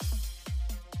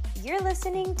You're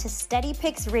listening to Steady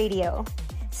Picks Radio.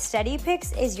 Steady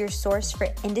Picks is your source for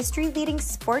industry-leading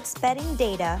sports betting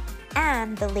data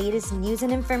and the latest news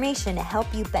and information to help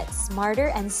you bet smarter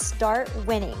and start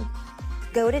winning.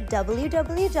 Go to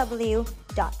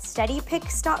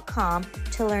www.steadypicks.com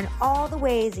to learn all the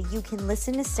ways that you can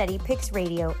listen to Steady Picks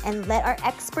Radio and let our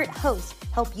expert host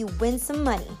help you win some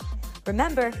money.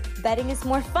 Remember, betting is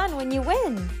more fun when you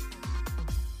win.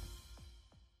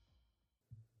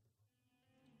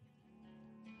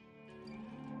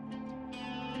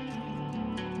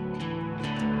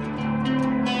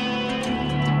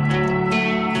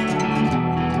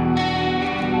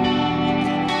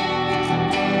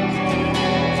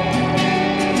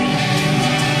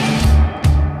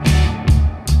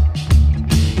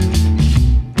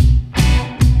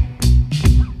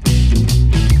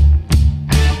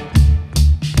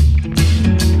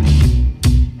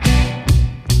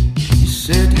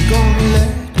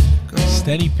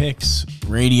 Steady Picks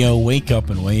Radio, wake up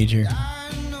and wager.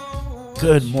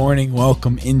 Good morning,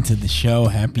 welcome into the show.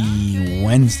 Happy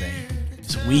Wednesday.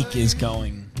 This week is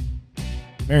going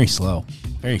very slow,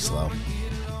 very slow.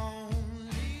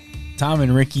 Tom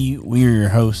and Ricky, we are your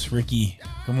hosts. Ricky,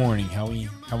 good morning. How we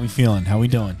feeling? How we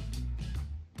doing?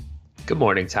 Good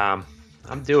morning, Tom.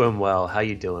 I'm doing well. How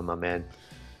you doing, my man?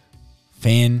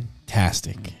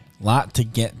 Fantastic. Lot to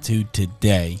get to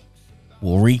today.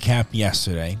 We'll recap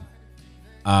yesterday.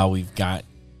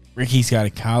 Ricky's got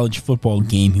a college football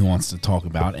game he wants to talk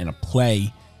about and a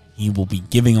play he will be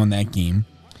giving on that game.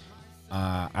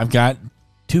 I've got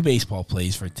 2 baseball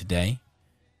plays for today.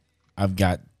 I've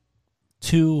got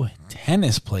 2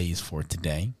 tennis plays for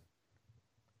today.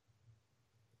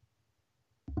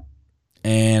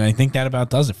 And I think that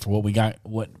about does it for what we got,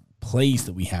 what plays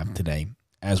that we have today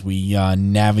as we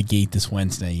navigate this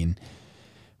Wednesday and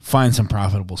find some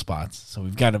profitable spots. So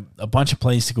we've got a bunch of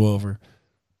plays to go over.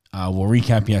 We'll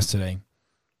recap yesterday.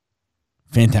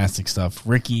 Fantastic stuff.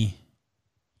 Ricky,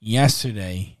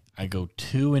 yesterday I go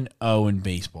 2-0 in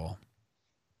baseball.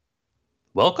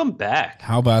 Welcome back.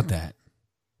 How about that?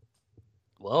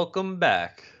 Welcome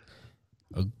back.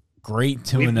 A great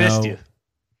 2-0. We missed you.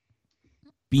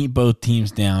 Beat both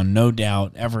teams down, no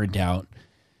doubt, ever a doubt.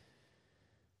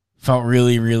 Felt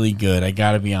really, really good. I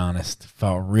got to be honest.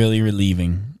 Felt really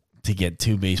relieving to get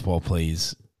 2 baseball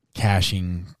plays,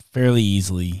 cashing fairly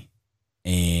easily,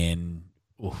 and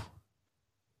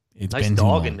it's nice been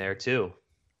dog in there too.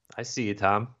 I see you,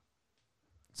 Tom.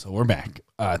 So we're back.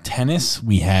 Tennis,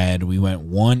 we went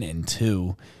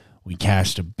 1-2. We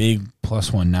cashed a big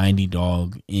plus 190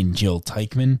 dog in Jill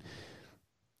Teichman.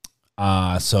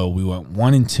 So we went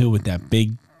 1-2 with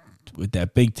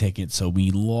that big ticket. So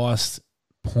we lost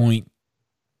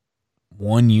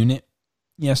 0.1 unit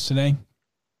yesterday.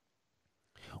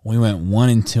 We went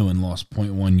 1-2 and lost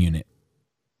 0.1 unit.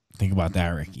 Think about that,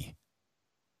 Ricky.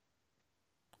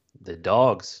 The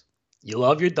dogs. You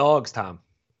love your dogs, Tom.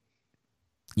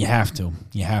 You have to.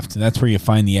 That's where you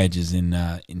find the edges in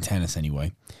tennis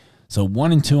anyway. So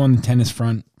 1-2 on the tennis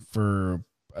front for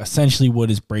essentially what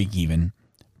is break even,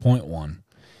 0.1.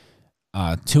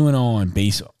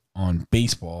 2-0 on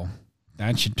baseball.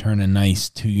 That should turn a nice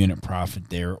 2-unit profit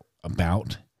there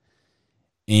about.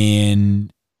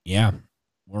 And yeah,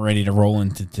 we're ready to roll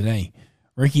into today.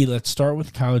 Ricky, let's start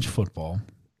with college football.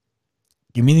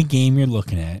 Give me the game you're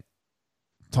looking at.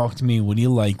 Talk to me. What do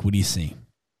you like? What do you see?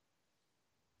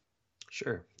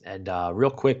 Sure. And real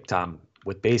quick, Tom,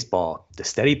 with baseball, the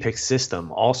Steady Pick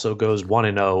system also goes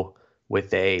 1-0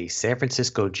 with a San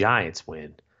Francisco Giants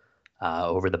win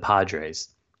over the Padres.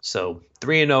 So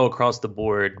 3-0 across the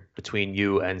board between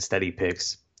you and Steady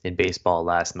Picks in baseball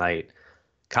last night.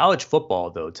 College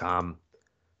football, though, Tom,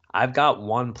 I've got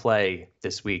one play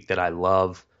this week that I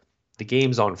love. The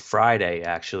game's on Friday,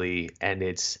 actually, and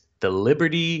it's the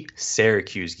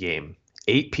Liberty-Syracuse game,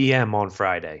 8 p.m. on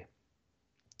Friday.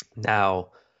 Now,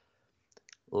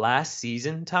 last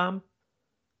season, Tom,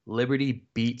 Liberty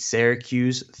beat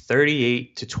Syracuse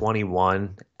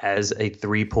 38-21 as a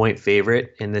 3-point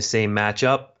favorite in the same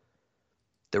matchup.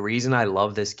 The reason I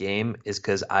love this game is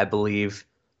because I believe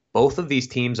both of these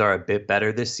teams are a bit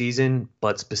better this season,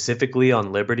 but specifically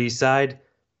on Liberty's side,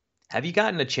 have you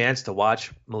gotten a chance to watch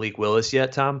Malik Willis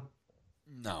yet, Tom?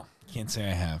 No, can't say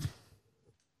I have.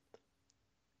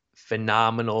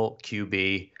 Phenomenal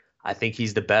QB. I think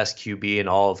he's the best QB in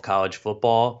all of college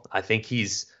football. I think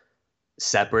he's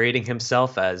separating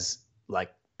himself as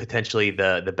like potentially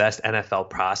the best NFL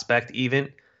prospect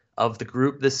even of the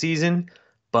group this season.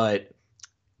 But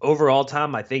overall,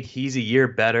 Tom, I think he's a year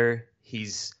better.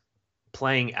 He's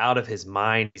playing out of his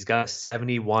mind. He's got a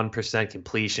 71%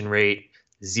 completion rate,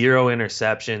 0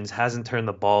 interceptions, hasn't turned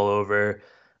the ball over.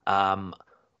 Um,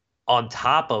 on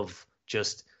top of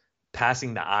just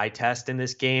passing the eye test in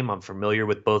this game, I'm familiar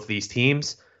with both these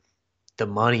teams. The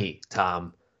money,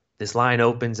 Tom, this line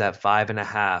opens at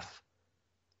 5.5.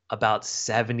 About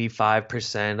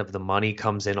 75% of the money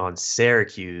comes in on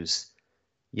Syracuse,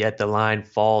 yet the line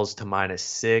falls to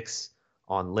 -6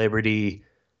 on Liberty.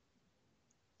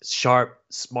 Sharp,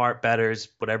 smart bettors,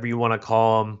 whatever you want to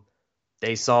call them,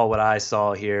 they saw what I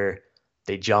saw here.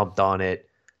 They jumped on it.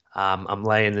 I'm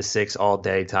laying the 6 all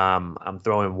day, Tom. I'm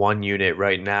throwing 1 unit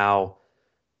right now.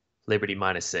 Liberty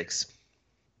 -6.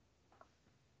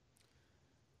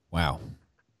 Wow.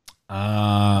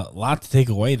 Lot to take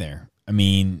away there. I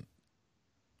mean,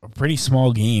 a pretty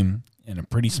small game and a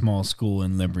pretty small school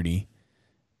in Liberty.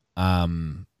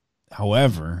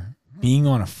 However, being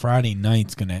on a Friday night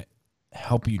is going to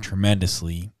help you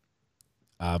tremendously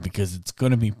because it's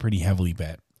going to be pretty heavily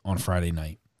bet on Friday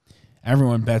night.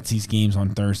 Everyone bets these games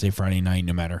on Thursday, Friday night,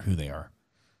 no matter who they are.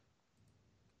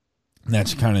 And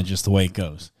that's kind of just the way it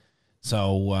goes.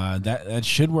 So that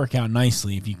should work out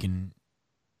nicely if you can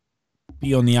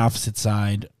be on the opposite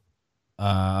side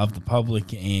of the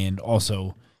public and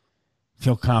also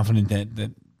feel confident that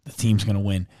the team's going to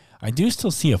win. I do still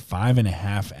see a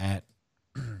 5.5 at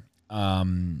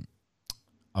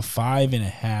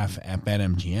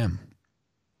BetMGM.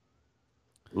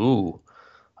 Ooh.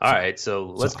 All right, so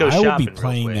let's go I shopping. will be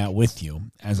playing real quick. that with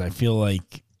you as I feel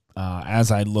like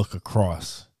as I look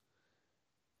across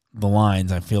the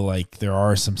lines, I feel like there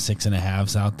are some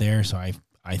 6.5s out there. So I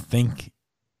think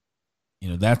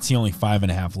that's the only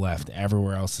 5.5 left.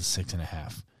 Everywhere else is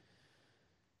 6.5.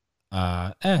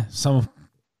 Some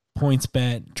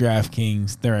PointsBet,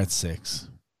 DraftKings, they're at 6.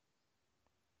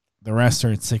 The rest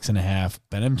are at 6.5.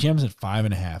 BetMGM's at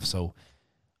 5.5. So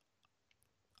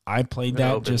I played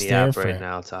that just there for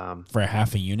a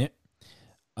half a unit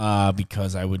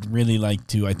because I would really like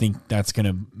to. I think that's going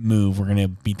to move. We're going to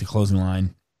beat the closing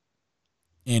line,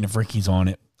 and if Ricky's on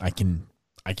it, I can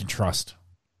trust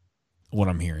what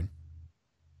I'm hearing.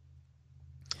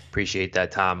 Appreciate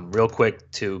that, Tom. Real quick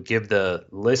to give the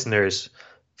listeners,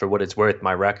 for what it's worth,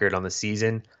 my record on the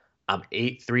season. I'm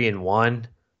 8-3-1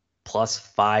 plus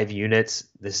 5 units.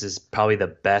 This is probably the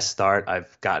best start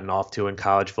I've gotten off to in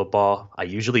college football. I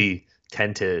usually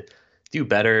tend to do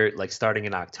better like starting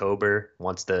in October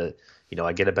once I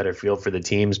get a better feel for the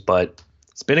teams, but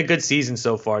it's been a good season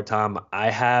so far, Tom. I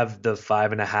have the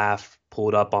 5.5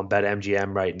 pulled up on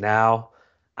BetMGM right now.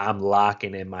 I'm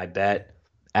locking in my bet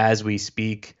as we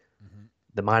speak.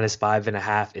 The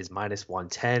 -5.5 is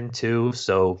 -110 too,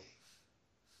 so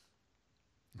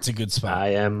it's a good spot.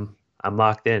 I'm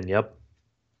locked in. Yep,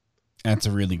 that's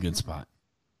a really good spot.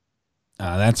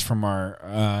 That's from over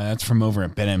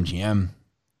at BetMGM.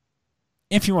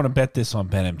 If you want to bet this on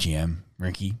BetMGM,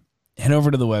 Ricky, head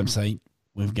over to the website.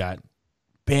 We've got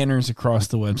banners across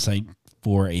the website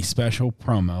for a special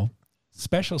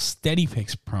Steady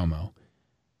Picks promo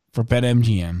for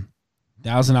BetMGM.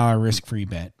 $1,000 risk-free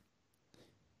bet.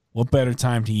 What better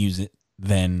time to use it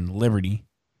than Liberty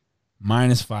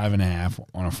 -5.5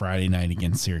 on a Friday night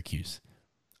against Syracuse?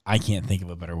 I can't think of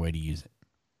a better way to use it.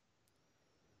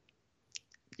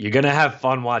 You're going to have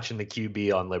fun watching the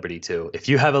QB on Liberty too. If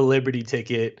you have a Liberty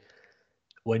ticket,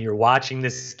 when you're watching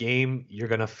this game, you're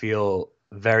going to feel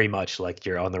very much like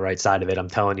you're on the right side of it. I'm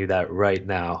telling you that right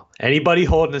now. Anybody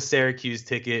holding a Syracuse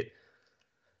ticket,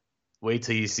 wait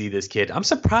till you see this kid. I'm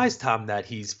surprised, Tom, that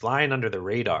he's flying under the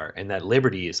radar and that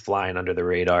Liberty is flying under the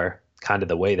radar kind of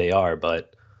the way they are,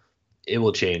 but it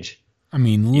will change. I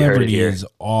mean, Liberty is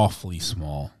awfully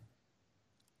small.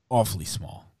 Awfully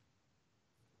small.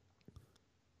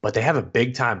 But they have a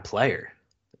big-time player,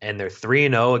 and they're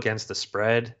 3-0 against the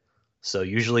spread. So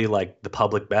usually, like, the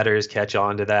public bettors catch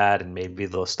on to that, and maybe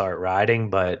they'll start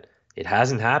riding, but it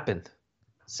hasn't happened.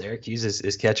 Syracuse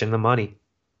is catching the money.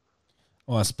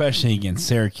 Well, especially against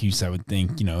Syracuse, I would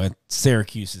think,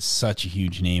 Syracuse is such a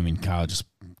huge name in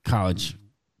college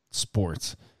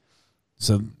sports.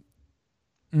 So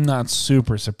I'm not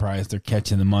super surprised they're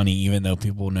catching the money, even though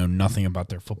people know nothing about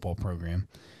their football program.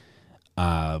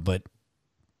 But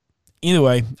either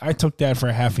way, I took that for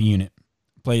a half a unit.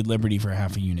 Played Liberty for a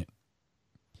half a unit.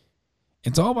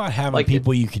 It's all about having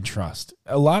people you can trust.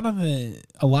 A lot of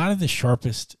the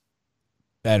sharpest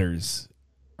bettors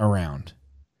around.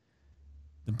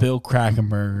 The Bill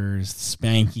Krakenbergers, the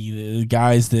Spanky, the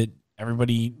guys that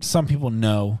some people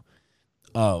know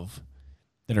of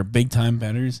that are big-time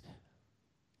bettors.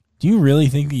 Do you really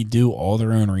think they do all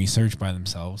their own research by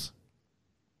themselves?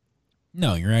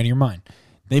 No, you're out of your mind.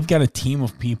 They've got a team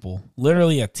of people,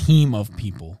 literally a team of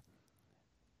people,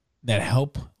 that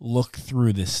help look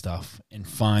through this stuff and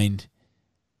find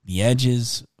the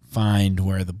edges, find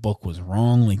where the book was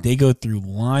wrong. Like, they go through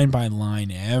line by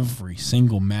line every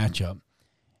single matchup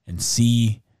and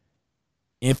see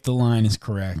if the line is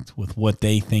correct with what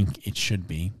they think it should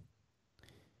be.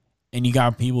 And you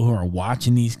got people who are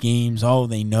watching these games. Oh,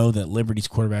 they know that Liberty's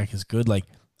quarterback is good. Like,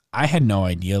 I had no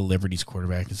idea Liberty's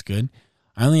quarterback is good.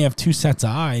 I only have 2 sets of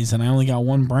eyes, and I only got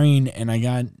 1 brain, and I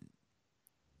got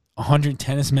 100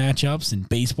 tennis matchups and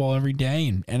baseball every day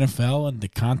and NFL and the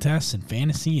contests and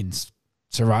fantasy and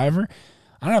Survivor.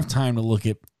 I don't have time to look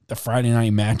at the Friday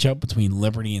night matchup between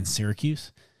Liberty and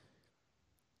Syracuse.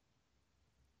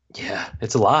 Yeah,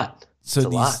 it's a lot. So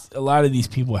a lot of these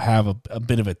people have a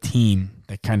bit of a team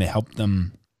that kind of help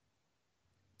them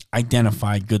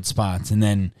identify good spots. And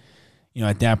then,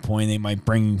 at that point, they might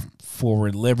bring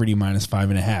forward Liberty minus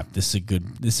 5.5. This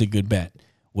is a good bet.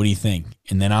 What do you think?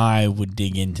 And then I would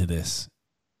dig into this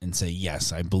and say,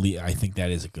 yes, I think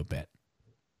that is a good bet.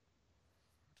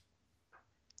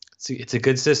 It's a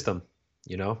good system,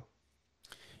 Yeah,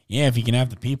 if you can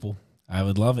have the people, I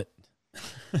would love it.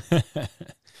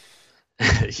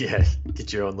 Yeah,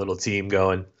 get your own little team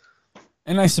going.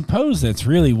 And I suppose that's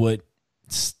really what,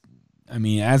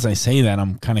 as I say that,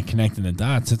 I'm kind of connecting the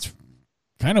dots. It's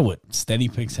kind of what Steady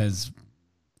Picks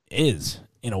is,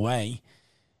 in a way.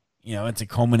 It's a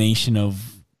culmination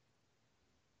of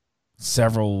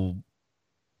several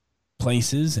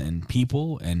places and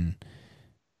people and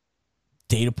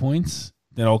data points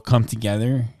that all come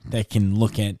together that can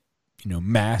look at,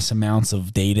 mass amounts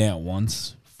of data at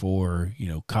once for,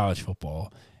 college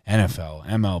football, NFL,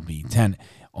 MLB, 10,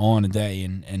 all in a day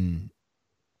and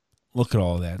look at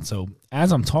all of that. So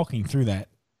as I'm talking through that,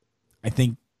 I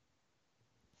think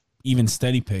even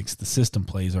Steady Picks, the system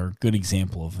plays, are a good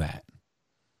example of that.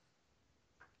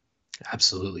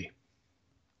 Absolutely.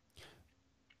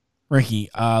 Ricky,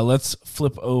 let's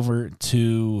flip over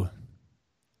to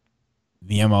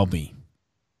the MLB.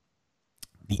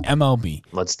 The MLB.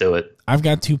 Let's do it. I've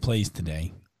got 2 plays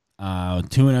today.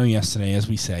 2-0 yesterday, as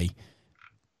we say.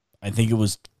 I think it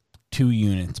was 2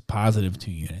 units, positive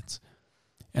 2 units.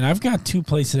 And I've got 2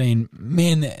 plays today, and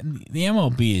man, the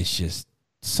MLB is just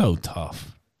so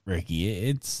tough, Ricky.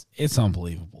 It's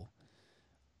unbelievable.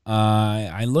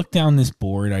 I look down this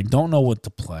board. I don't know what to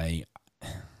play.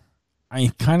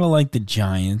 I kind of like the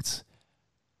Giants,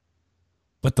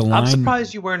 but the line. I'm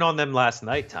surprised you weren't on them last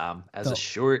night, Tom, as a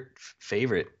short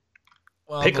favorite.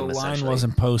 Well, the line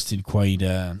wasn't posted quite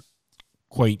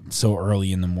so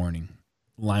early in the morning.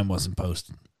 The line wasn't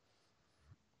posted.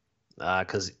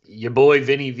 Because your boy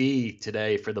Vinny V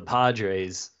today for the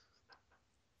Padres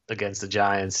against the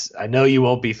Giants. I know you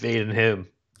won't be fading him.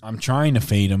 I'm trying to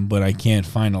fade him, but I can't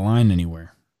find a line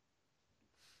anywhere.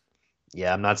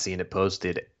 Yeah, I'm not seeing it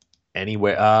posted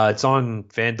anywhere. It's on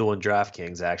FanDuel and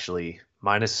DraftKings, actually.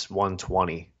 Minus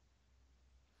 120.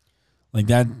 Like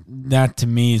that to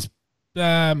me is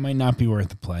might not be worth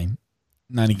the play.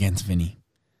 Not against Vinny.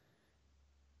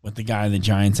 With the guy the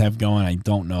Giants have going, I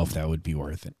don't know if that would be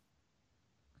worth it.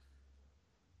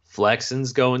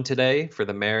 Flexen's going today for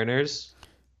the Mariners.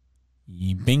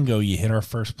 Bingo, you hit our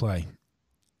first play.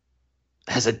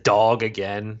 As a dog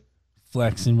again.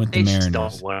 Flexing with the Mariners.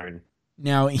 Don't learn.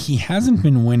 Now, he hasn't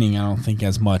been winning, I don't think,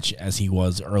 as much as he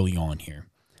was early on here.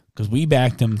 Because we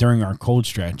backed him during our cold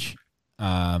stretch.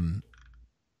 Well,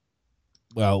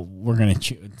 we're going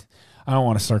to I don't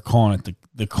want to start calling it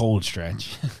the cold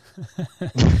stretch. I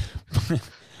was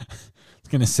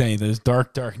going to say those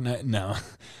dark night. No.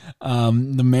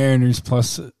 The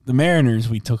Mariners,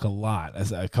 we took a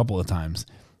lot, a couple of times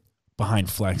behind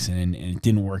Flexen, and it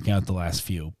didn't work out the last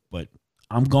few. But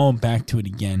I'm going back to it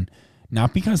again,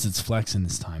 not because it's Flexen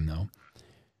this time, though.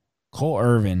 Cole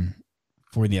Irvin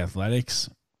for the Athletics,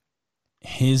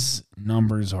 his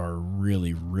numbers are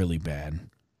really, really bad.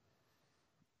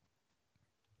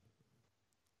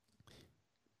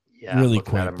 Yeah, really, I'm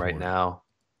looking at him right now.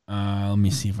 Let me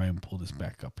see if I can pull this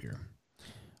back up here.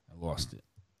 I lost it.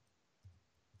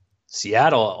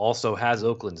 Seattle also has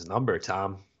Oakland's number,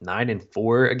 Tom.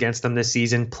 9-4 against them this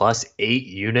season, plus 8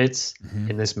 units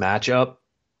in this matchup.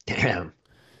 Damn.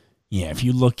 Yeah, if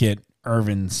you look at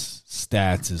Irvin's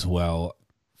stats as well,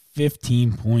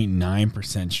 15.9%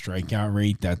 strikeout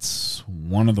rate. That's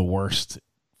one of the worst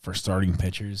for starting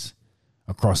pitchers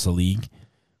across the league.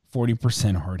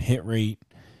 40% hard hit rate.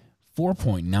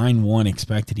 4.91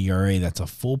 expected ERA. That's a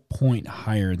full point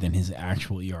higher than his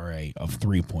actual ERA of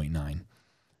 3.9.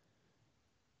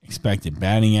 Expected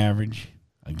batting average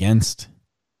against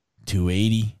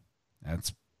 280.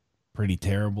 That's pretty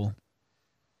terrible.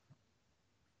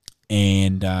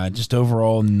 And just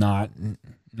overall, not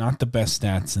the best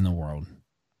stats in the world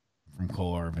from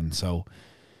Cole Irvin. So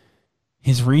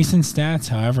His recent stats,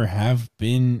 however, have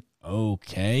been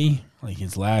okay. Like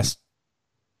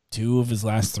two of his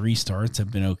last three starts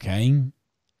have been okay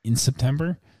in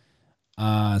September.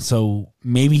 So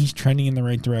maybe he's trending in the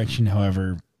right direction.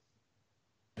 However,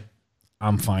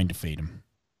 I'm fine to fade him,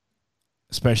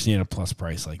 especially at a plus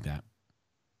price like that.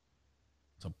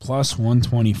 So plus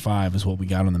 125 is what we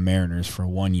got on the Mariners for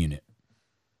 1 unit.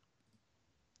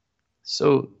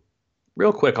 So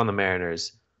real quick on the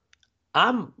Mariners,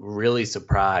 I'm really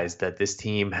surprised that this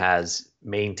team has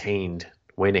maintained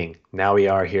winning. Now we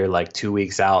are here like 2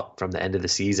 weeks out from the end of the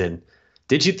season.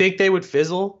 Did you think they would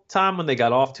fizzle, Tom, when they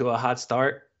got off to a hot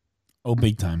start? Oh,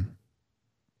 big time.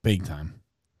 Big time.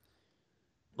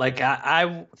 Like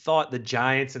I thought the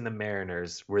Giants and the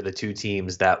Mariners were the two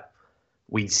teams that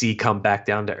we'd see come back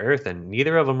down to earth, and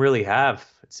neither of them really have.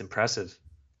 It's impressive.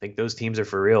 I think those teams are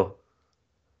for real.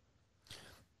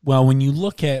 Well, when you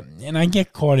look at, and I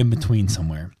get caught in between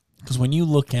somewhere, because when you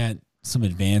look at some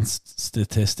advanced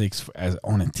statistics as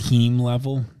on a team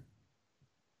level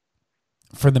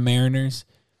for the Mariners,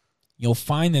 you'll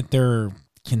find that they're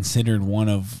considered one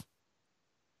of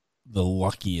the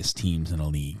luckiest teams in the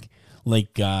league.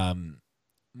 Like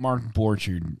Mark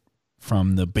Borchard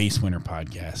from the Base Winner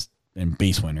podcast and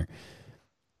Base Winner,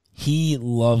 he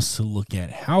loves to look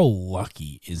at how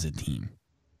lucky is a team.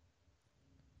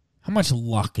 How much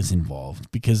luck is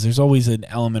involved? Because there's always an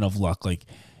element of luck. Like,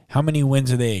 how many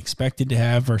wins are they expected to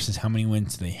have versus how many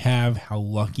wins do they have? How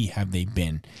lucky have they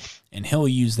been? And he'll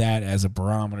use that as a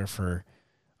barometer for,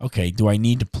 okay, do I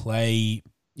need to play,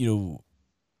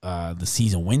 the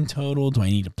season win total? Do I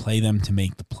need to play them to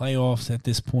make the playoffs at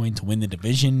this point, to win the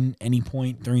division any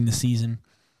point during the season?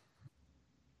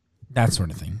 That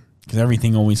sort of thing. Because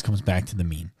everything always comes back to the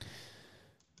mean.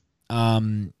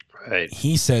 Right.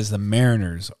 He says the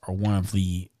Mariners are one of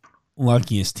the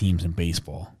luckiest teams in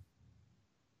baseball.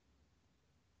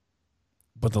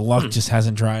 But the luck just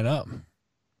hasn't dried up.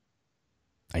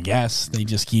 I guess they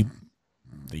just keep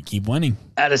winning.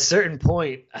 At a certain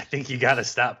point, I think you got to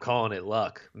stop calling it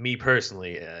luck. Me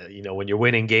personally, when you're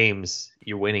winning games,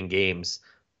 you're winning games.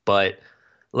 But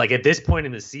like at this point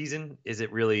in the season, is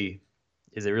it really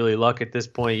luck at this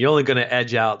point? You're only going to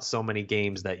edge out so many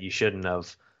games that you shouldn't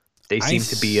have. They seem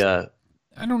to be I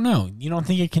don't know. You don't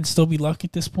think it can still be luck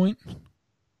at this point?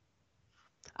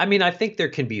 I mean, I think there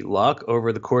can be luck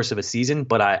over the course of a season,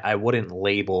 but I wouldn't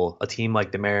label a team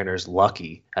like the Mariners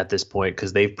lucky at this point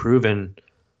because they've proven,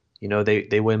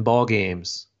 they win ball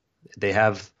games. They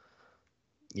have,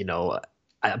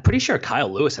 I'm pretty sure Kyle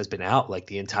Lewis has been out like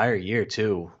the entire year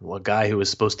too. A guy who was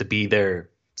supposed to be their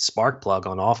spark plug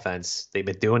on offense. They've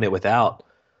been doing it without.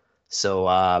 So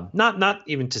not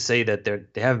even to say that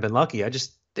they haven't been lucky. I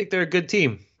just think they're a good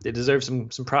team. They deserve some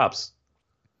props.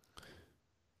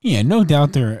 Yeah, no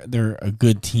doubt they're a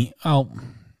good team. Oh,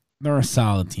 they're a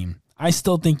solid team. I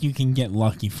still think you can get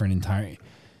lucky for an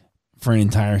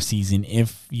entire season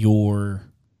if your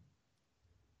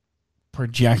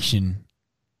projection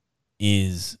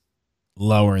is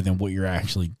lower than what you're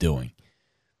actually doing.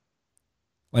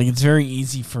 Like, it's very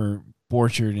easy for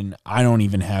Borchard, and I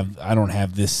don't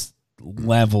have this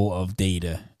level of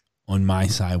data on my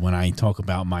side when I talk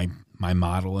about my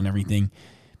model and everything.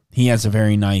 He has a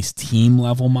very nice team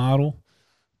level model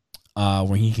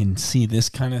where he can see this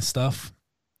kind of stuff.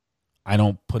 I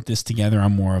don't put this together.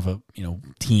 I'm more of a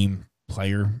team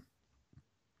player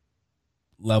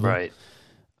level. Right.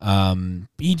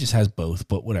 He just has both,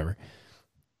 but whatever.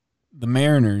 The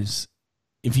Mariners,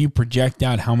 if you project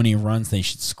out how many runs they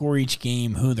should score each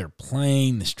game, who they're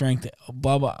playing, the strength,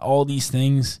 blah, blah, all these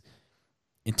things,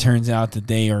 it turns out that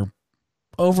they are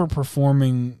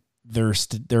overperforming their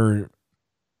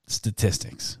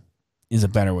statistics is a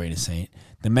better way to say it.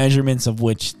 The measurements of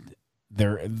which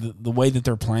the way that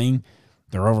they're playing,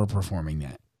 they're overperforming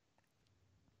that.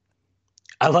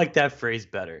 I like that phrase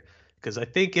better because I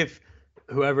think if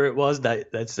whoever it was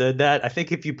that said that, I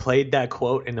think if you played that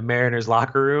quote in the Mariners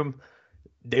locker room,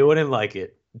 they wouldn't like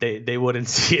it. They wouldn't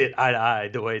see it eye to eye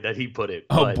the way that he put it.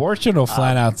 Oh, Borchard will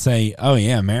flat out say, "Oh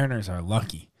yeah, Mariners are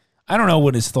lucky." I don't know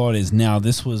what his thought is now.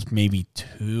 This was maybe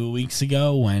 2 weeks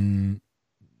ago when.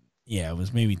 Yeah, it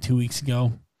was maybe 2 weeks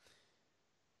ago.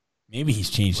 Maybe he's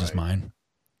changed his mind.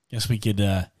 Guess we could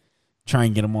try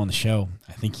and get him on the show.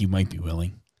 I think you might be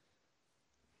willing.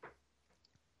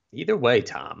 Either way,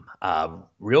 Tom,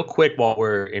 real quick while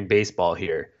we're in baseball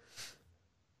here,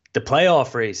 the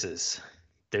playoff races,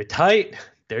 they're tight.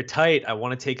 They're tight. I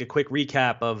want to take a quick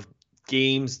recap of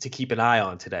games to keep an eye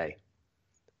on today.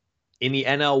 In the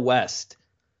NL West,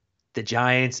 the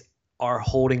Giants are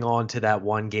holding on to that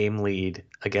 1-game lead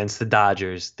against the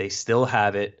Dodgers. They still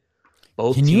have it.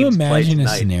 Both Can teams you play imagine a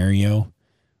tonight. scenario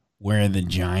where the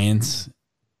Giants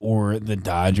or the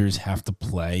Dodgers have to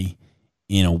play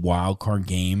in a wild card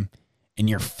game and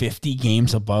you're 50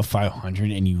 games above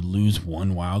 500 and you lose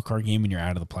one wild card game and you're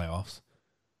out of the playoffs?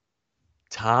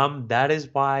 Tom, that is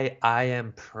why I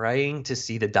am praying to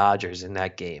see the Dodgers in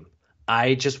that game.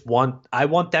 I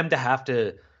want them to have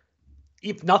to,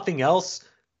 if nothing else,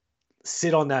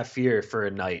 sit on that fear for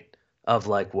a night of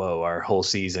like, whoa, our whole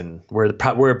season,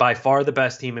 we're by far the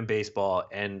best team in baseball,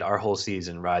 and our whole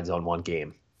season rides on one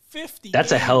game. 50 That's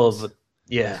games. A hell of a,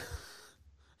 yeah.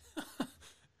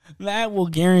 That will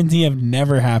guarantee have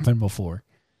never happened before.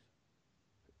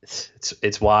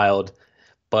 It's wild,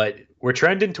 but we're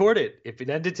trending toward it. If it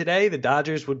ended today, the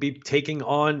Dodgers would be taking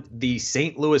on the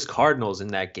St. Louis Cardinals in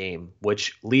that game,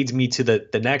 which leads me to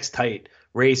the next tight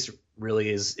race. Really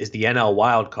is the NL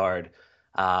wild card.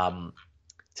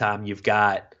 Tom, you've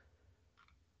got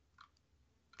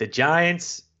the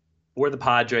Giants or the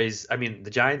Padres. I mean, the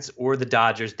Giants or the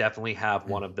Dodgers definitely have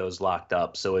one of those locked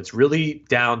up. So it's really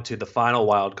down to the final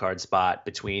wild card spot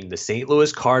between the St.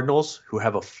 Louis Cardinals, who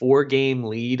have a 4-game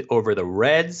lead over the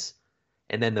Reds,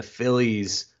 and then the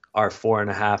Phillies are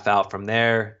 4.5 out from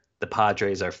there. The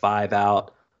Padres are 5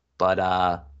 out.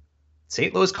 But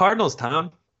St. Louis Cardinals,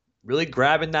 Tom, really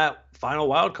grabbing that final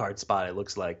wild card spot, it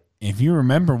looks like. If you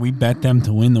remember, we bet them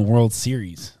to win the World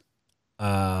Series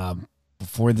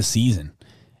before the season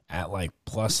at like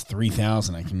plus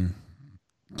 3,000. I can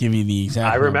give you the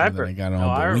exact number that I got on.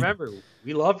 I remember.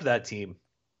 We loved that team.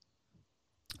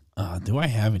 Do I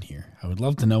have it here? I would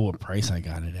love to know what price I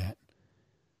got it at.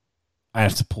 I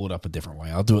have to pull it up a different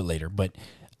way. I'll do it later. But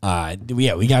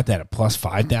we got that at plus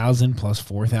 5,000, plus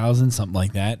 4,000, something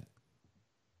like that.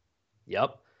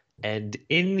 Yep. And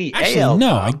in the Actually, AL,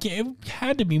 no, it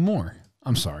had to be more.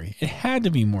 I'm sorry. It had to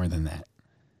be more than that.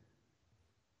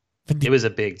 It was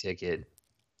a big ticket.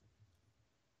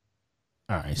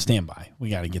 All right, stand by.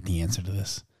 We got to get the answer to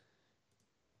this.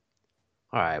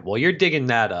 All right. Well, you're digging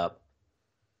that up.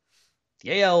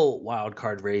 The AL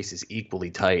wildcard race is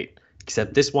equally tight,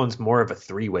 except this one's more of a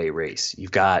 3-way race. You've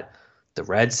got the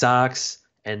Red Sox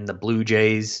and the Blue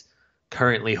Jays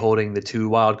currently holding the 2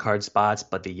 wildcard spots,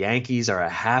 but the Yankees are a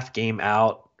half game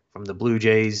out from the Blue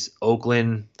Jays.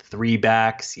 Oakland, 3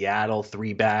 back. Seattle,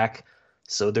 3 back.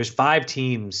 So there's 5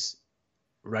 teams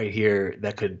right here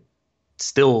that could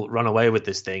still run away with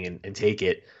this thing and take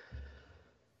it.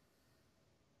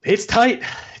 It's tight.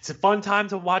 It's a fun time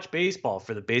to watch baseball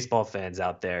for the baseball fans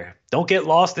out there. Don't get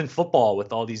lost in football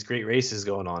with all these great races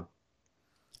going on.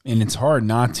 And it's hard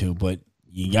not to, but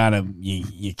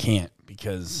you can't,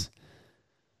 because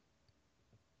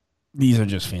these are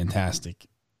just fantastic.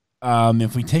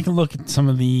 If we take a look at some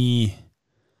of I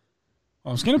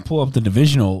was going to pull up the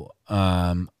divisional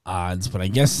odds, but I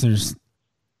guess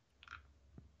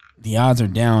the odds are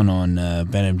down on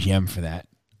BetMGM for that,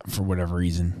 for whatever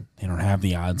reason. They don't have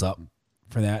the odds up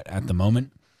for that at the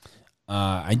moment.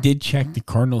 I did check the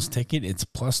Cardinals ticket. It's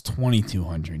plus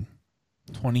 2,200.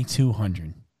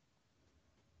 2,200.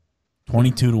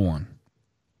 22-1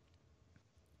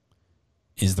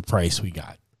 is the price we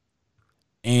got.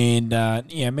 And,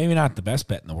 maybe not the best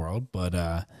bet in the world,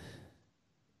 but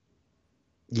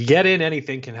you get in,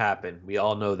 anything can happen. We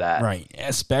all know that. Right.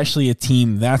 Especially a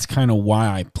team. That's kind of why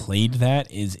I played that.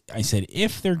 Is I said,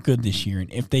 if they're good this year and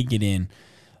if they get in,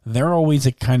 they're always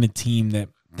a kind of team that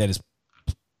is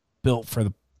built for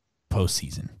the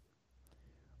postseason.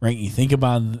 Right? You think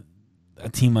about a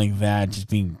team like that just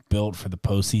being built for the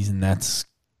postseason, that's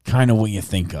kind of what you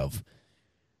think of.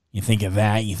 You think of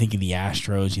that, you think of the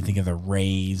Astros, you think of the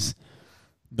Rays.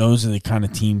 Those are the kind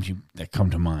of teams that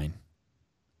come to mind.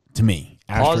 To me.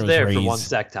 Astros, Pause there Rays, for one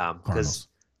sec, Tom, because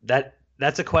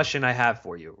that's a question I have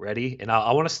for you. Ready? And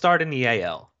I want to start in the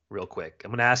AL real quick.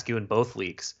 I'm going to ask you in both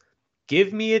leagues.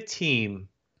 Give me a team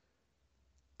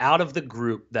out of the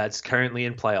group that's currently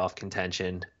in playoff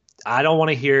contention. I don't want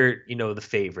to hear, the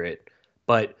favorite,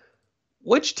 but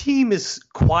which team is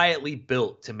quietly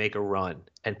built to make a run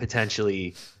and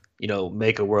potentially,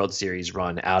 make a World Series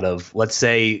run out of, let's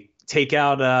say, take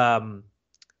out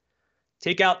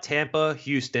Tampa,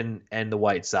 Houston, and the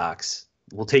White Sox.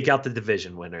 We'll take out the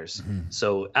division winners. Mm-hmm.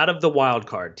 So out of the wild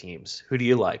card teams, who do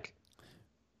you like?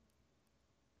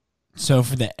 So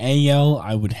for the AL,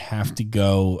 I would have to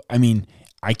go. I mean,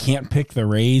 I can't pick the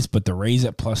Rays, but the Rays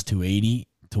at plus 280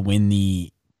 to win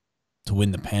the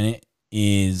pennant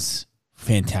is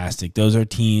fantastic. Those are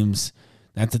teams.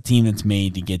 That's a team that's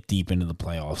made to get deep into the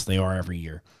playoffs. They are every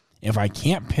year. If I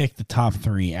can't pick the top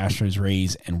 3, Astros,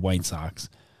 Rays, and White Sox,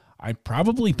 I'd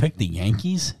probably pick the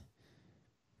Yankees,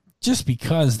 just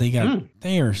because they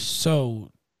have so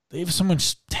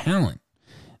much talent.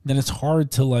 that it's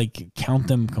hard to like count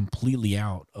them completely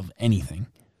out of anything.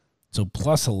 So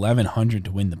plus 1,100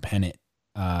 to win the pennant.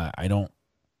 I don't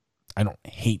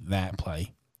hate that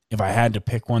play. If I had to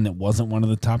pick one that wasn't one of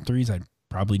the top threes, I'd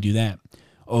probably do that.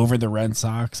 Over the Red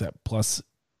Sox at plus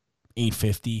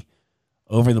 850.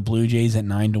 Over the Blue Jays at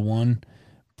 9-1.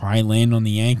 Probably land on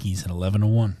the Yankees at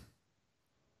 11-1.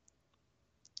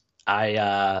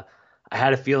 I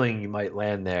had a feeling you might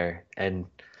land there, and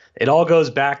it all goes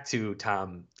back to,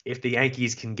 Tom, if the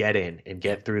Yankees can get in and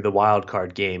get through the wild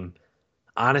card game,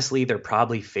 honestly, they're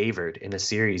probably favored in a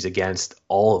series against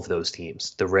all of those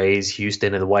teams, the Rays,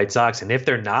 Houston, and the White Sox. And if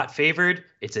they're not favored,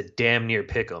 it's a damn near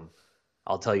pick 'em.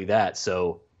 I'll tell you that.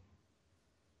 So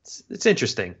it's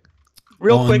interesting.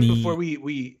 Real quick before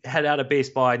we head out of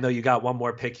baseball, I know you got one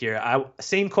more pick here.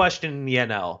 Same question in the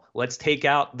NL. Let's take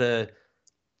out the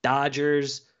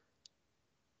Dodgers,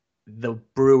 the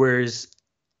Brewers,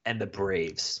 and the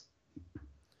Braves.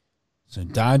 So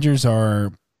Dodgers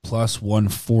are plus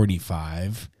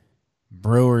 145,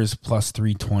 Brewers plus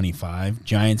 325,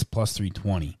 Giants plus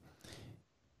 320,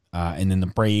 and then the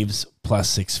Braves plus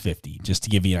 650, just to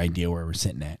give you an idea where we're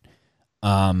sitting at.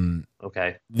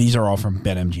 Okay. These are all from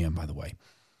BetMGM, by the way.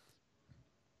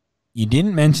 You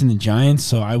didn't mention the Giants,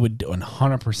 so I would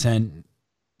 100%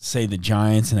 say the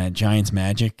Giants and that Giants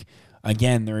magic.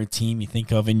 Again, they're a team you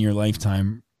think of in your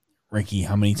lifetime. Ricky,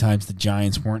 how many times the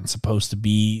Giants weren't supposed to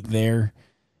be there,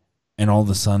 and all of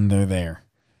a sudden they're there.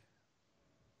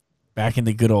 Back in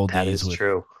the good old days. That is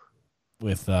true.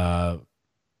 With Lincecum,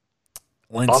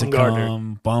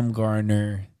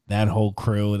 Bumgarner, that whole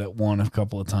crew that won a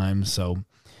couple of times. So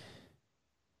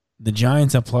the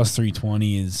Giants at plus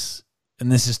 320 is,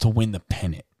 and this is to win the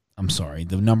pennant. I'm sorry.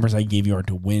 The numbers I gave you are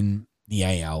to win the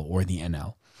AL or the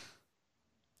NL.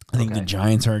 I think the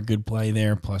Giants are a good play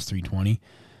there, plus 320.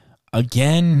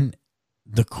 Again,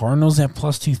 the Cardinals at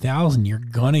plus 2,000. You're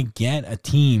going to get a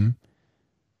team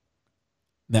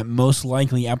that most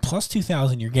likely, at plus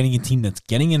 2,000, you're getting a team that's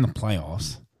getting in the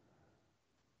playoffs.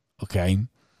 Okay.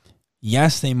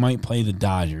 Yes, they might play the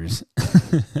Dodgers,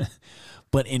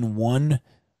 but in one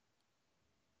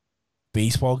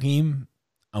baseball game,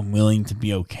 I'm willing to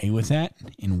be okay with that.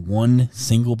 In one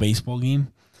single baseball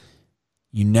game,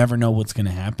 you never know what's going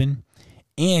to happen.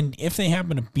 And if they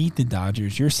happen to beat the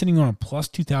Dodgers, you're sitting on a plus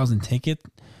 2,000 ticket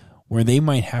where they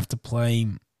might have to play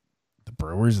the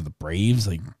Brewers or the Braves.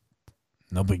 Like,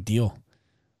 no big deal.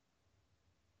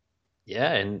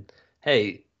 Yeah, and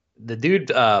hey, the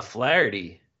dude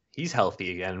Flaherty, he's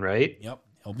healthy again, right? Yep,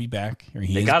 he'll be back.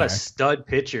 They got a stud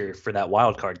pitcher for that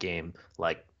wild card game.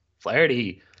 Like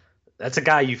Flaherty, that's a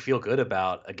guy you feel good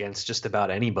about against just about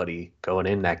anybody going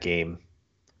in that game.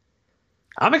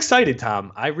 I'm excited,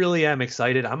 Tom. I really am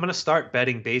excited. I'm going to start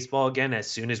betting baseball again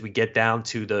as soon as we get down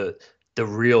to the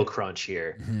real crunch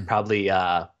here. Mm-hmm. Probably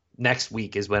next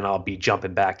week is when I'll be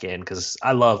jumping back in because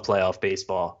I love playoff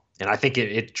baseball. And I think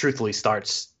it truthfully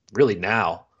starts really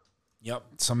now. Yep.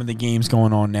 Some of the games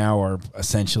going on now are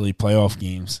essentially playoff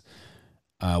games,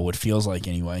 what feels like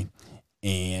anyway.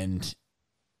 And,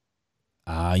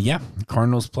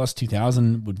 Cardinals plus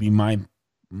 2,000 would be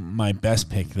my best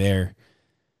pick there.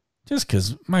 Just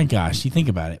because, my gosh, you think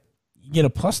about it. You get a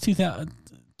plus 2,000,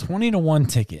 20-1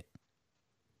 ticket,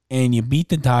 and you beat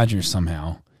the Dodgers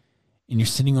somehow, and you're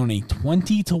sitting on a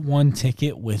 20-1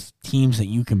 ticket with teams that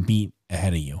you can beat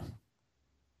ahead of you.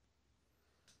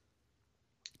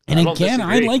 And again,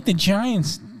 I like the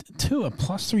Giants, too, at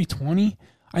plus 320.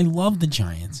 I love the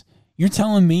Giants. You're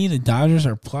telling me the Dodgers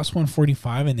are plus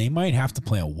 145 and they might have to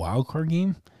play a wild card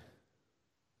game?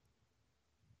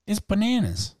 It's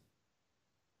bananas.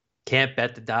 Can't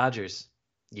bet the Dodgers.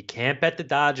 You can't bet the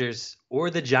Dodgers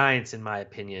or the Giants, in my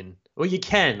opinion. Well, you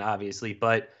can, obviously,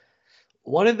 but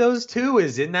one of those two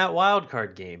is in that wild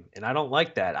card game, and I don't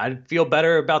like that. I'd feel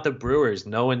better about the Brewers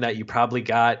knowing that you probably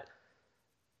got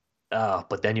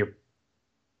but then you're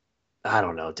I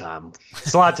don't know, Tom.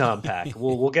 It's a lot to unpack.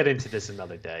 We'll get into this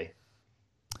another day.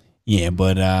 Yeah,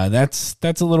 but that's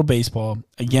a little baseball.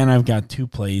 Again, I've got two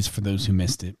plays for those who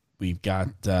missed it. We've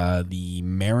got the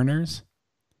Mariners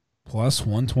plus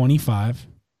 125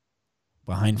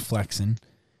 behind Flexen.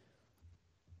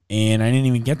 And I didn't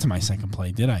even get to my second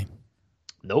play, did I?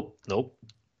 Nope.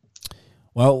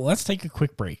 Well, let's take a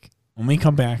quick break. When we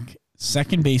come back,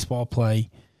 second baseball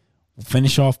play. We'll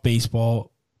finish off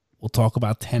baseball. We'll talk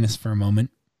about tennis for a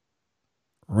moment.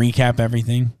 Recap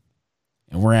everything.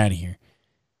 And we're out of here.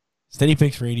 Steady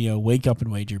Picks Radio, Wake Up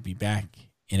and Wager. Be back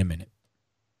in a minute.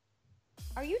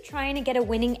 Are you trying to get a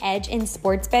winning edge in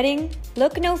sports betting?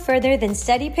 Look no further than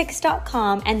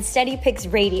SteadyPicks.com and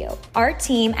SteadyPicks Radio. Our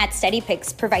team at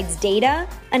SteadyPicks provides data,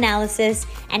 analysis,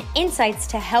 and insights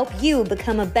to help you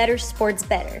become a better sports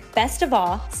bettor. Best of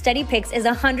all, SteadyPicks is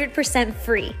 100%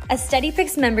 free. A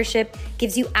SteadyPicks membership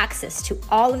gives you access to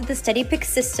all of the SteadyPicks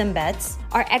system bets,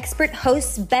 our expert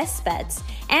hosts' best bets,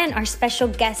 and our special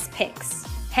guest picks.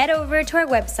 Head over to our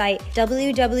website,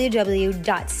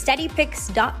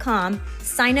 www.steadypicks.com,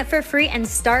 sign up for free, and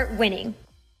start winning.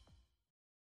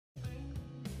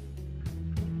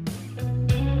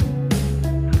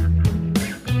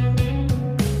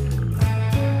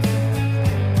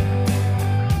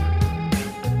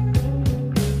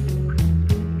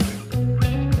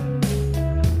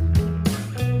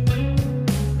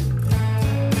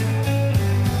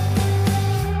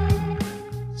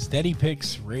 Steady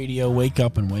Picks Radio, Wake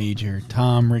Up and Wager.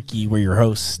 Tom, Ricky, we're your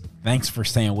hosts. Thanks for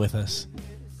staying with us.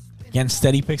 Again,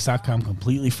 SteadyPicks.com,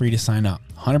 completely free to sign up.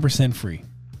 100% free.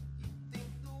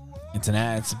 It's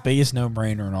the biggest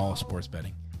no-brainer in all of sports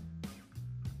betting.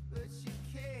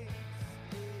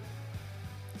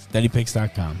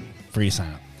 SteadyPicks.com, free to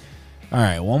sign up. All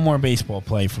right, one more baseball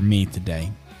play for me today.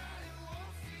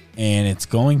 And it's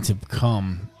going to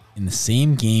come in the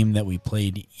same game that we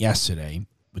played yesterday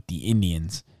with the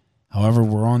Indians. However,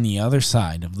 we're on the other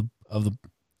side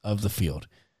of the field.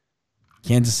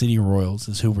 Kansas City Royals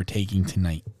is who we're taking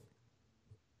tonight.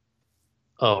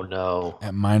 Oh no!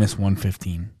 At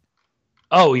 -115.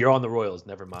 Oh, you're on the Royals.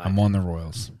 Never mind. I'm on the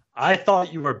Royals. I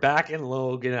thought you were back in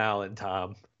Logan Allen,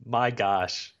 Tom. My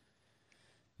gosh.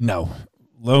 No,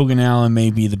 Logan Allen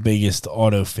may be the biggest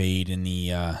auto fade in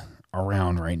the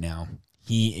around right now.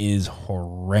 He is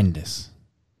horrendous.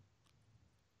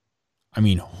 I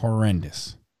mean,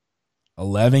 horrendous.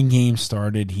 11 games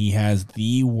started. He has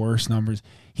the worst numbers.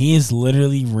 He is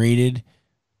literally rated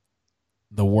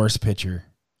the worst pitcher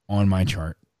on my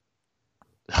chart.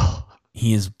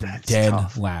 He is dead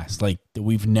tough. last. Like,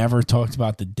 we've never talked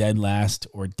about the dead last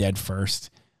or dead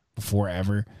first before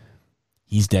ever.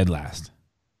 He's dead last.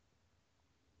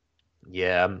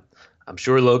 Yeah, I'm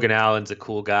sure Logan Allen's a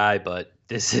cool guy, but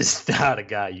this is not a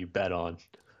guy you bet on.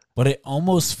 But it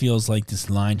almost feels like this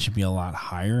line should be a lot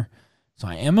higher. So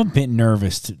I am a bit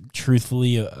nervous,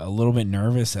 truthfully, a little bit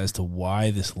nervous as to why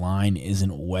this line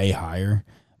isn't way higher.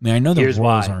 I mean, I know the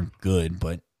Royals aren't good,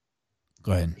 but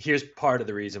go ahead. Here's part of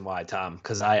the reason why, Tom,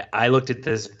 because I looked at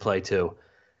this play too.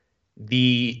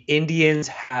 The Indians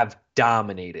have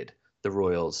dominated the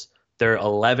Royals. They're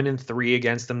 11-3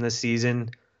 against them this season.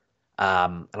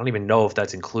 I don't even know if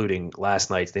that's including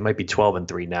last night's. They might be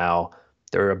 12-3 now.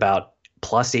 They're about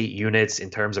 +8 units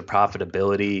in terms of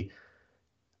profitability.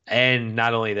 And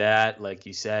not only that, like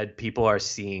you said, people are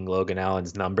seeing Logan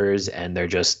Allen's numbers and they're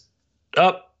just,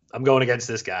 I'm going against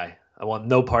this guy. I want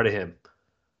no part of him.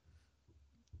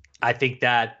 I think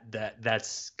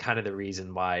that's kind of the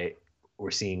reason why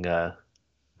we're seeing a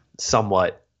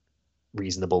somewhat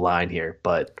reasonable line here.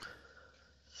 But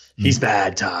he's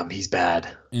bad, Tom. He's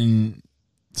bad. And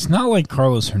it's not like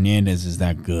Carlos Hernandez is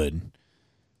that good.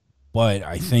 But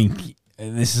I think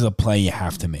this is a play you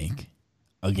have to make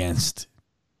against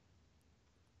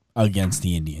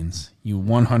the Indians. You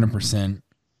 100%.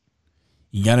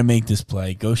 You got to make this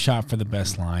play. Go shop for the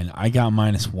best line. I got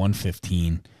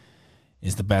 -115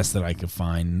 is the best that I could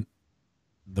find.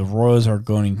 The Royals are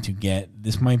going to get,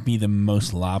 this might be the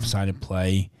most lopsided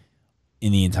play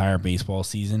in the entire baseball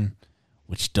season,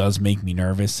 which does make me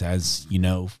nervous as, you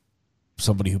know,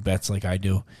 somebody who bets like I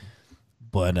do.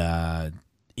 But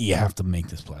you have to make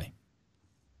this play.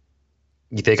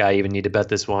 You think I even need to bet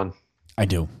this one? I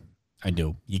do.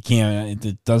 You can't.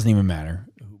 It doesn't even matter.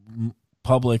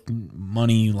 Public,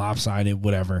 money, lopsided,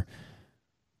 whatever.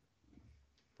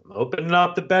 I'm opening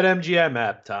up the BetMGM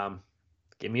app, Tom.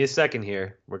 Give me a second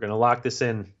here. We're going to lock this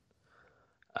in.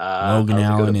 Logan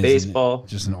Allen is baseball.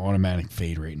 Just an automatic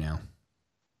fade right now.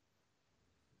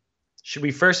 Should we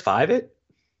first five it?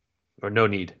 Or no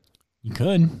need? You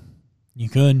could.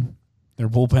 Their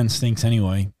bullpen stinks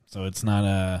anyway, so it's not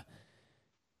a...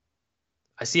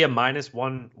 I see a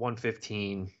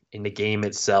 -115 in the game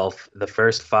itself. The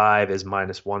first five is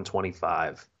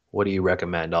 -125. What do you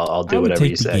recommend? I'll do whatever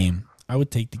you say. I would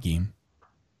take the game.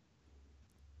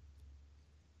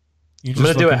 I'm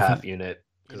going to do a half unit.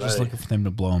 You're just looking for them to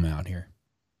blow them out here.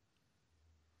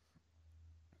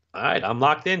 All right, I'm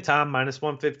locked in, Tom.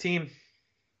 -115.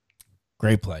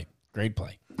 Great play.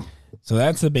 So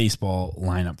that's the baseball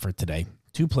lineup for today.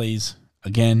 Two plays.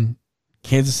 Again,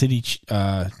 Kansas City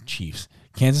Chiefs.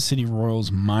 Kansas City Royals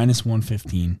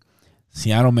 -115.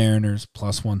 Seattle Mariners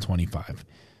 +125.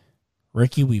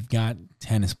 Ricky, we've got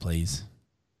tennis plays.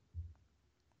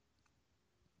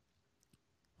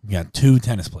 We got 2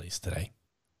 tennis plays today.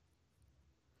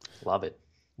 Love it.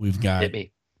 We've got Hit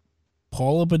me.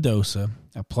 Paula Badosa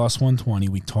at plus 120.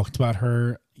 We talked about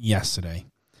her yesterday.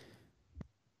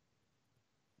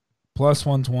 Plus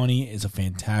 120 is a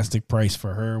fantastic price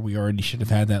for her. We already should have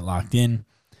had that locked in.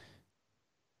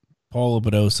 Paula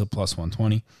Badosa plus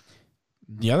 120.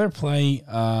 The other play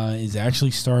is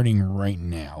actually starting right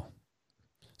now.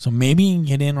 So maybe you can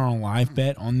get in on a live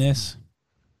bet on this.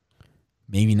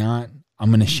 Maybe not. I'm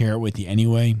going to share it with you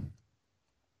anyway.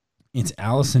 It's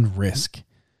Allison Risk,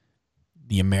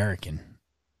 the American.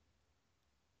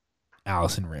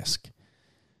 Allison Risk.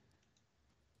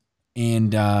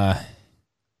 And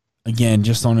again,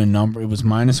 just on a number, it was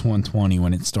minus 120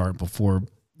 when it started before,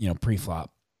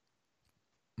 pre-flop.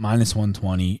 Minus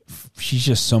 120. She's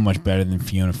just so much better than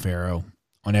Fiona Ferro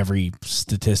on every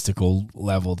statistical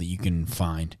level that you can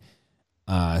find.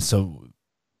 So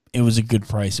it was a good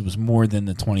price. It was more than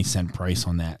the 20-cent price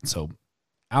on that. So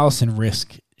Allison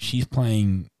Risk, she's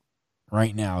playing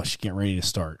right now. She's getting ready to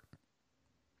start.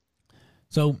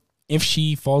 So if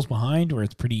she falls behind or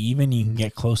it's pretty even, you can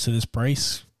get close to this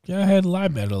price, go ahead and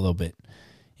live bet a little bit.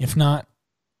 If not,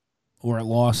 or it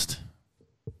lost,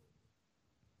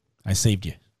 I saved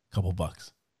you a couple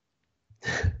bucks.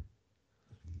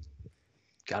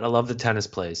 Gotta love the tennis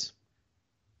plays.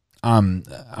 I'm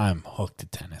hooked to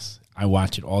tennis. I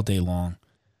watch it all day long.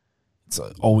 It's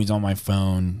always on my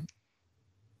phone.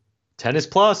 Tennis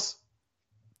Plus.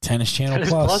 Tennis Channel Tennis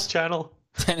Plus. Plus channel.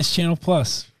 Tennis Channel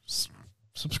Plus.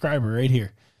 Subscriber right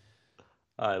here.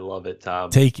 I love it, Tom.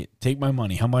 Take it. Take my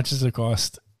money. How much does it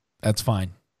cost? That's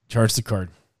fine. Charge the card.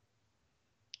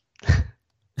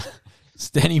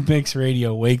 Steady Picks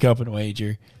Radio. Wake up and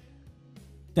wager.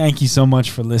 Thank you so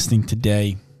much for listening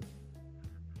today.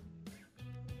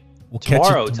 We'll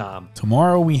Tomorrow, catch you Tom.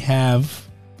 Tomorrow we have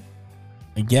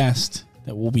a guest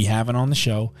that we'll be having on the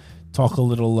show. Talk a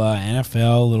little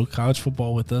NFL, a little college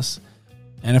football with us.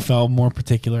 NFL more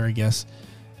particular, I guess.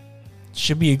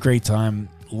 Should be a great time.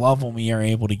 Love when we are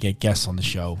able to get guests on the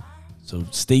show. So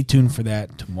stay tuned for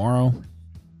that tomorrow.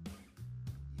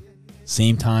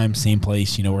 Same time, same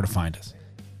place. You know where to find us.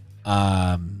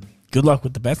 Good luck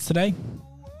with the bets today.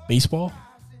 Baseball.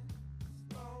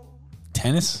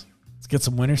 Tennis. Let's get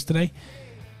some winners today.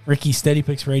 Ricky, Steady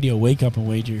Picks Radio. Wake up and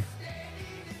wager.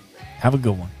 Have a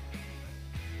good one.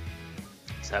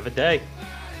 Let's have a day.